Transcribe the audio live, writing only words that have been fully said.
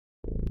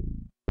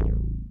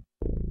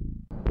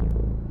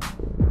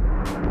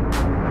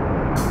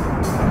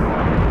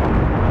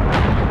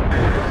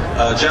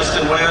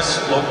Justin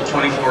West, Local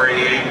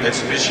 2488,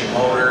 Mitsubishi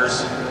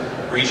Motors,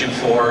 Region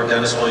 4,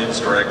 Dennis Williams,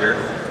 Director.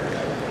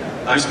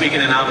 I'm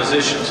speaking in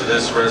opposition to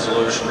this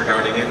resolution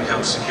regarding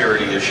income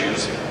security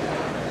issues.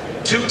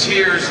 2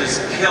 tiers is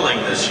killing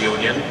this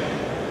union.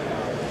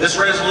 This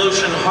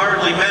resolution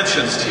hardly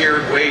mentions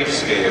tiered wage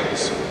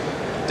scales.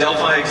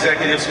 Delphi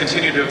executives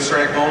continue to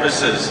extract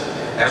bonuses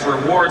as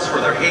rewards for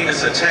their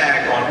heinous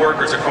attack on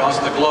workers across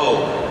the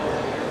globe.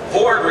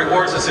 Ford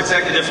rewards its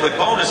executives with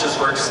bonuses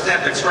for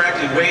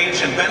extracting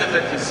wage and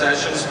benefit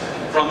concessions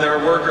from their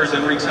workers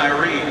and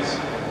retirees.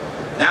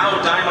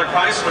 Now Daimler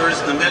Chrysler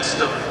is in the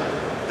midst of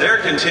their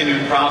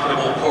continued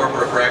profitable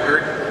corporate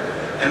record,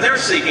 and they're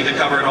seeking to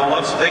cover it all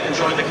up so they can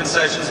join the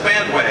concessions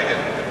bandwagon.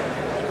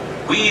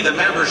 We, the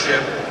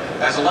membership,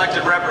 as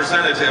elected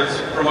representatives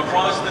from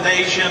across the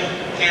nation,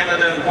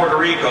 Canada and Puerto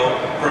Rico,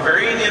 from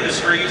varying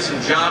industries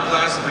and job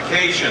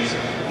classifications,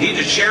 need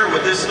to share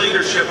with this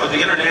leadership of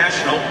the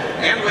International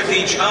and with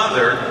each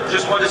other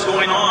just what is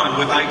going on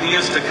with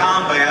ideas to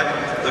combat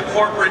the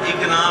corporate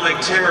economic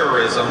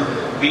terrorism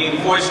being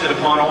foisted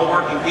upon all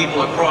working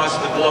people across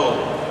the globe.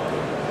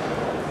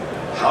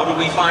 How do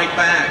we fight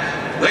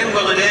back? When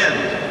will it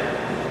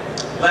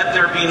end? Let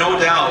there be no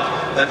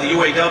doubt that the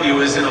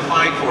UAW is in a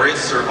fight for its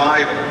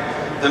survival.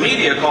 The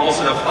media calls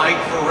it a fight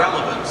for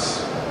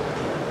relevance.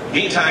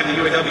 Meantime, the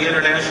UAW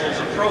International's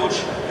approach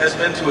has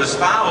been to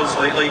espouse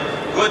lately,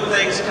 good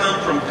things come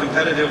from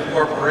competitive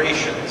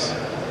corporations.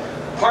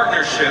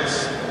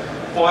 Partnerships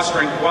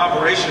fostering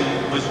cooperation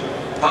with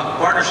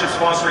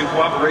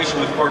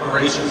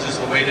corporations is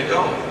the way to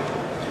go.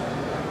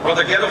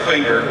 Brother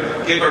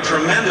Gettelfinger gave a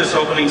tremendous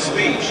opening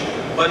speech,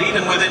 but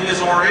even within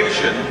his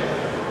oration,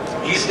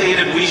 he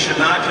stated we should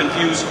not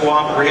confuse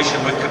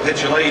cooperation with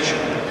capitulation.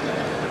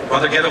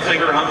 Brother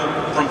Gettelfinger,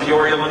 I'm from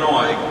Peoria,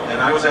 Illinois, and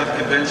I was at the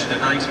convention in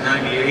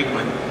 1998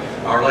 when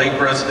our late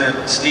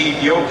President Steve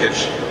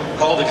Yokich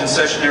called the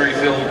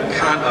concessionary-filled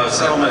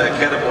settlement at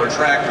Caterpillar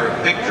Tractor a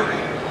victory.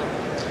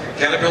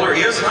 Caterpillar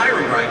is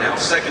hiring right now,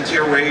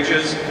 second-tier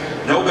wages,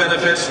 no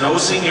benefits, no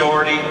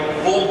seniority,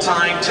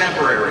 full-time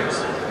temporaries.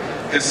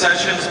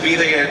 Concessions, be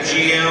they at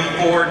GM,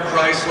 Ford,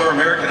 Chrysler,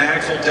 American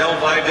Axle,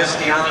 Delphi,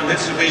 Visteon,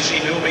 Mitsubishi,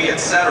 Numi,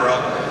 etc.,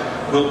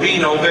 will be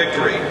no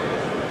victory.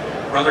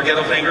 Brother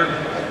Gettelfinger,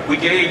 we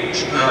gave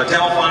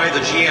Delphi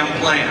the GM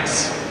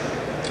plants.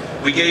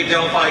 We gave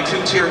Delphi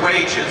 2-tier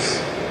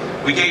wages.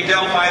 We gave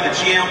Delphi the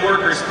GM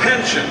workers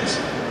pensions,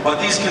 but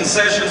these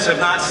concessions have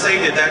not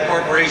sated that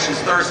corporation's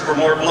thirst for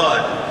more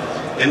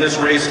blood in this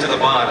race to the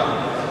bottom.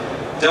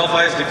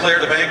 Delphi has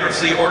declared a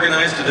bankruptcy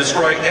organized to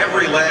destroy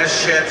every last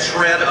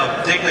shred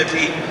of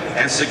dignity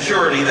and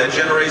security that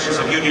generations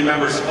of union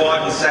members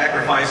fought and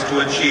sacrificed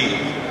to achieve.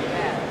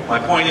 My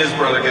point is,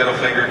 Brother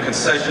Gettelfinger,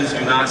 concessions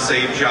do not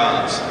save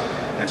jobs.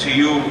 And to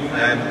you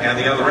and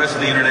the rest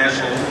of the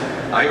International,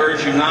 I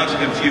urge you not to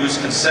confuse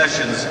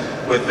concessions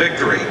with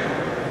victory.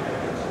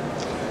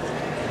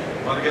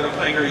 Brother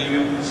Gettelfinger,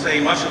 you say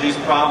much of these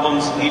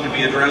problems need to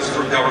be addressed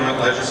through government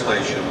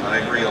legislation. I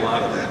agree a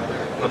lot of that.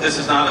 But this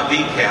is not a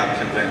VCAP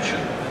convention.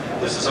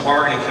 This is a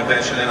bargaining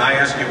convention, and I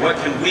ask you, what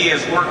can we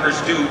as workers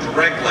do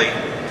directly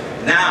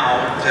now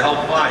to help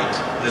fight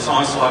this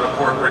onslaught of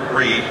corporate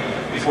greed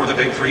before the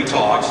Big Three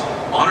talks,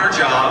 on our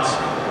jobs,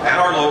 at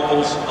our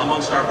locals,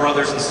 amongst our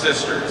brothers and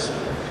sisters?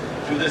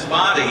 Through this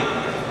body,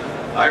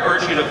 I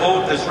urge you to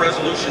vote this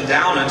resolution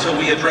down until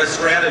we address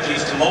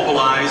strategies to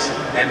mobilize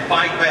and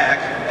fight back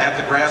at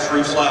the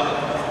grassroots level.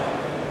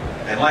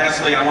 And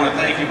lastly, I want to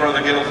thank you,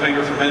 Brother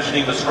Gettelfinger, for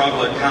mentioning the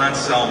struggle at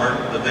Conselmer,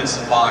 the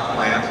Vincent Bach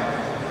plant.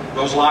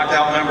 Those locked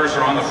out members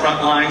are on the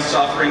front line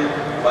suffering,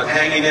 but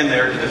hanging in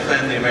there to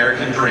defend the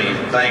American dream.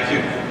 Thank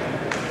you.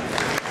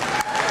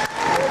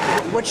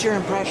 What's your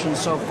impression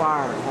so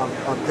far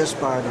of this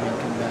bargaining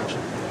convention?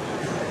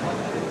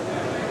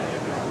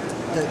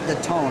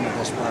 The tone of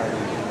this bargaining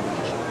convention?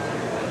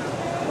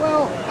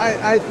 Well,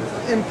 I'm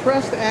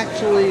impressed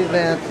actually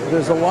that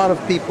there's a lot of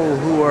people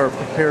who are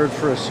prepared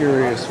for a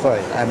serious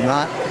fight. I'm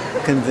not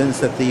convinced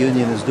that the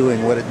union is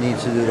doing what it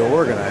needs to do to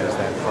organize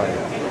that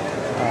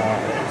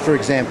fight. For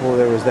example,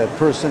 there was that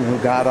person who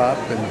got up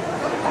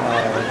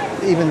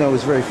and, even though he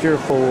was very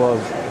fearful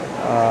of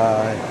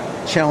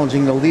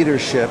challenging the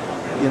leadership,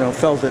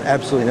 felt it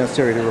absolutely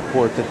necessary to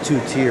report that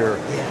 2-tier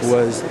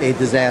was a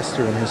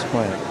disaster in his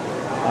plant.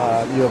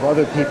 You have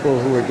other people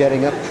who are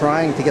getting up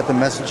trying to get the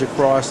message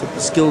across that the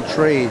skilled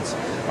trades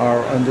are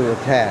under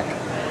attack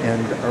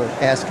and are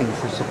asking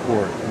for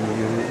support.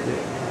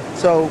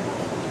 So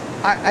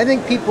I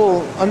think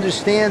people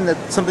understand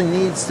that something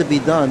needs to be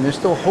done. They're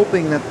still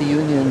hoping that the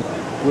union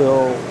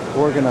will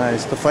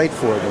organize to fight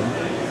for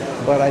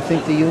them. But I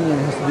think the union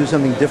has to do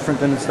something different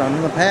than it's done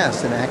in the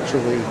past and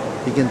actually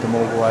begin to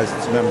mobilize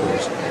its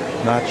members,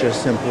 not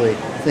just simply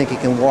think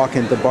it can walk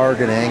into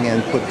bargaining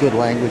and put good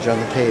language on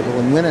the table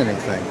and win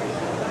anything.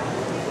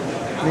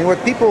 I mean,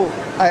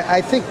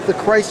 I think the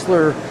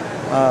Chrysler,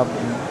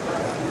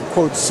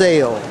 quote,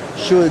 sale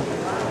should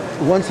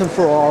once and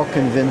for all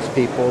convince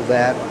people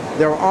that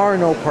there are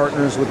no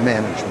partners with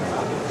management.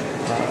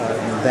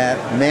 that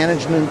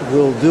management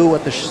will do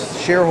what the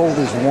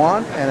shareholders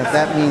want, and if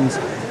that means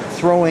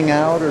throwing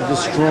out or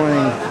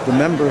destroying the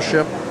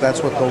membership,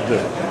 that's what they'll do.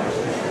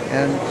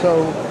 And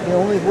so the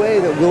only way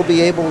that we'll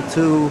be able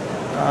to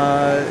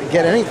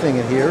get anything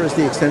in here is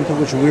the extent to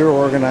which we're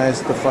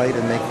organized to fight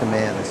and make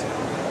demands.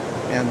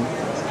 And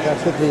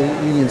that's what the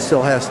union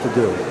still has to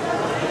do.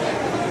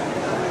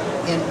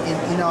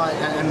 You know,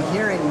 I'm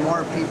hearing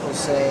more people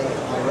say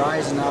a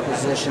rise in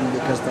opposition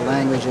because the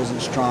language isn't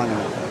strong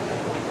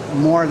enough,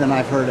 more than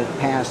I've heard at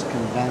past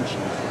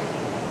conventions.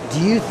 Do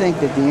you think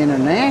that the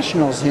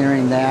International's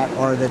hearing that,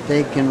 or that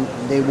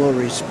they will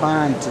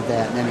respond to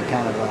that in any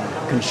kind of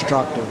a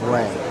constructive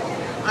way?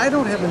 I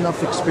don't have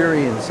enough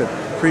experience at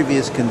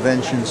previous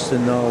conventions to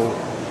know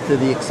to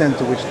the extent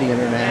to which the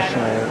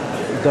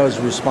International does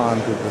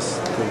respond to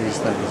these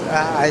things.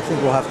 I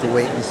think we'll have to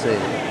wait and see.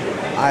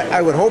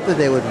 I would hope that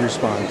they would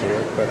respond to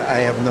it, but I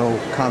have no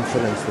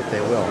confidence that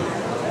they will.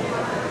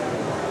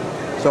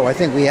 So I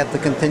think we have to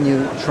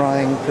continue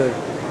trying to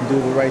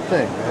do the right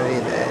thing. I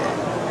mean,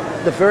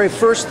 the very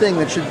first thing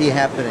that should be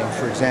happening,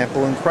 for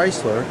example, in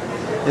Chrysler,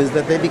 is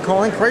that they be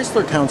calling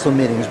Chrysler Council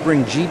meetings,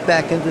 bring Jeep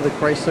back into the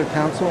Chrysler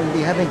Council, and be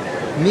having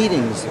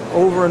meetings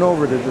over and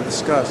over to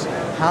discuss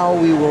how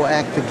we will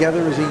act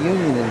together as a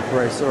union in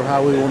Chrysler,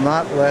 how we will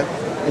not let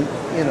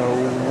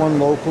one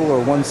local or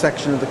one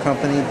section of the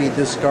company be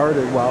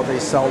discarded while they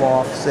sell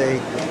off, say,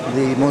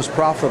 the most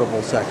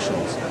profitable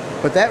sections.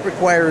 But that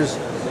requires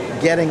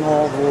getting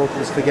all the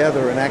locals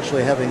together and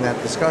actually having that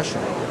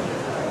discussion,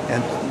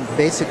 and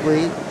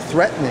basically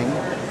threatening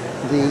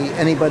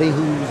anybody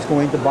who's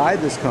going to buy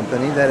this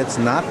company that it's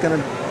not going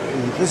to,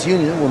 this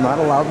union will not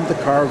allow them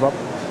to carve up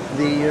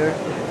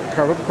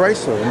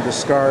Chrysler and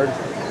discard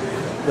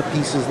the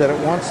pieces that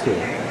it wants to.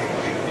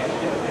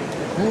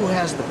 Who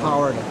has the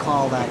power to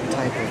call that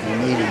type of a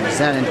meeting? Is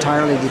that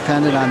entirely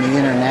dependent on the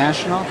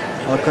International,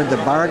 or could the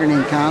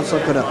bargaining council,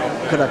 could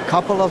a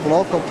couple of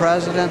local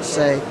presidents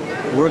say,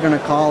 we're going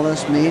to call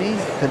this meeting?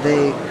 Could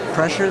they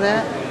pressure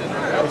that?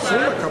 I'm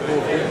sure a couple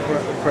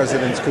of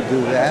presidents could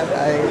do that.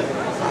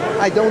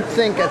 I don't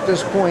think at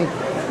this point,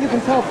 you can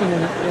tell from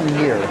in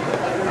here,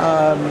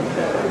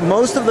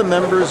 most of the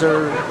members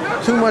are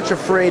too much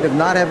afraid of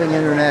not having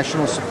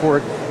international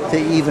support to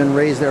even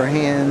raise their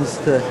hands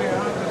to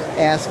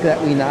ask that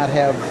we not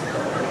have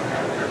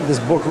this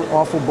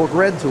awful book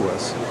read to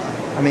us.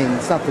 I mean,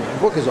 it's not that the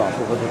book is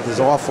awful, but that this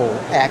awful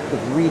act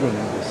of reading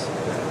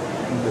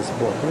this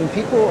book. I mean,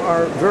 people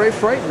are very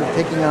frightened of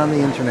taking on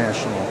the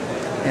International.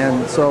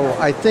 And so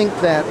I think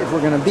that if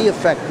we're going to be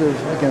effective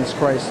against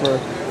Chrysler,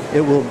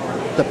 it will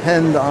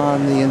depend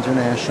on the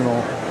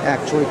International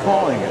actually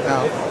calling it.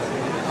 Now,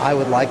 I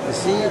would like to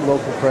see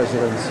local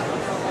presidents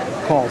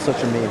call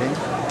such a meeting,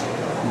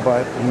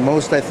 but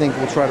most, I think,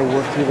 will try to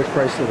work through the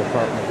Chrysler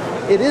department.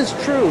 It is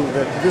true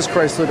that this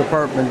Chrysler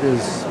department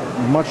is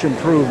much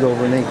improved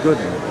over Nate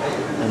Goodman,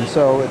 and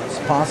so it's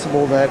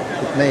possible that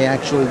it may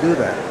actually do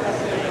that.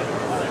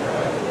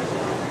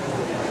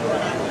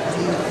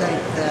 Do you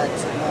think that,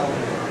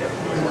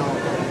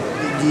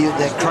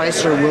 that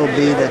Chrysler will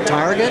be the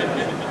target?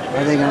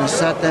 Are they going to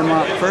set them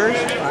up first?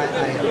 I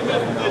don't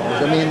know.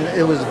 I mean,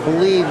 it was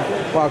believed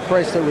while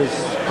Chrysler was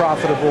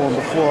profitable and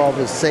before all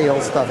this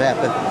sales stuff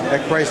happened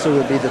that Chrysler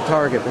would be the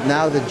target. But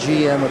now that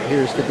GM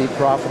appears to be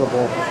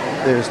profitable,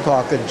 there's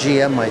talk that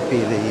GM might be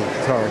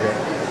the target,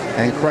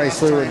 and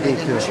Chrysler would be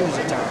too. Choose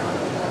a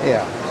target.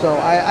 Yeah. So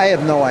I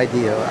have no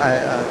idea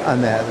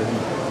on that.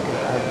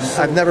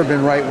 I've never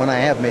been right when I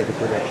have made the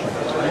prediction.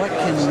 What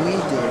can we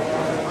do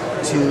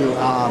to,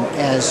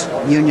 as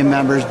union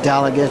members,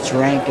 delegates,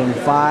 rank and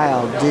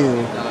file,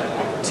 do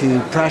to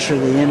pressure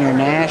the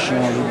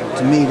International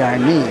to meet our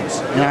needs,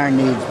 and our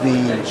needs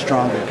being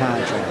stronger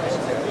contracts?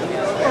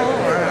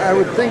 I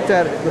would think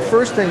that the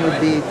first thing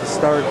would be to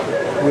start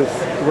with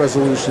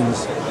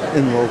resolutions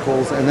in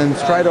locals, and then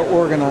try to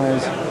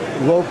organize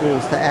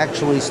locals to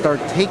actually start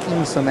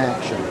taking some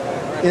action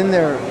in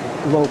their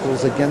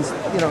locals against,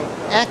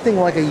 acting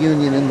like a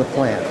union in the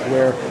plant,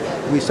 where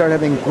we start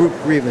having group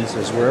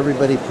grievances where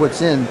everybody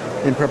puts in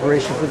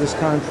preparation for this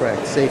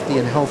contract, safety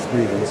and health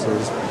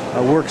grievances,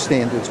 work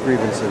standards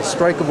grievances,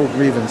 strikeable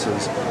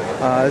grievances,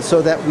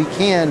 so that we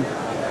can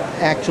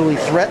actually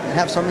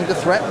have something to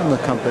threaten the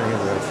company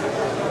with.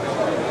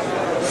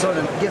 So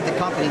to give the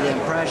company the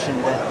impression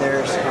that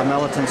there's a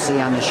militancy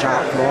on the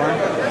shop floor?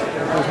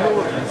 There's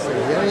militancy.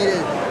 I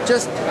mean,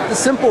 just the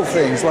simple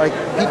things like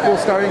people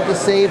starting to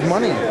save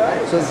money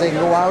so that they can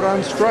go out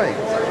on strike.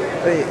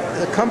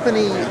 The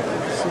company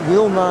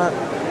will not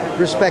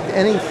respect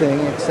anything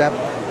except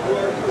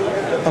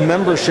a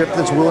membership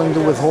that's willing to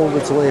withhold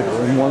its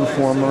labor in one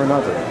form or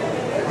another.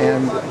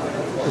 And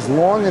as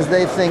long as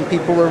they think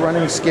people are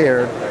running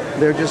scared,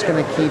 they're just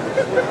going to keep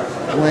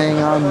laying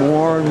on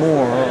more and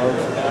more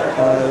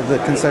of the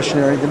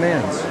concessionary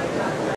demands.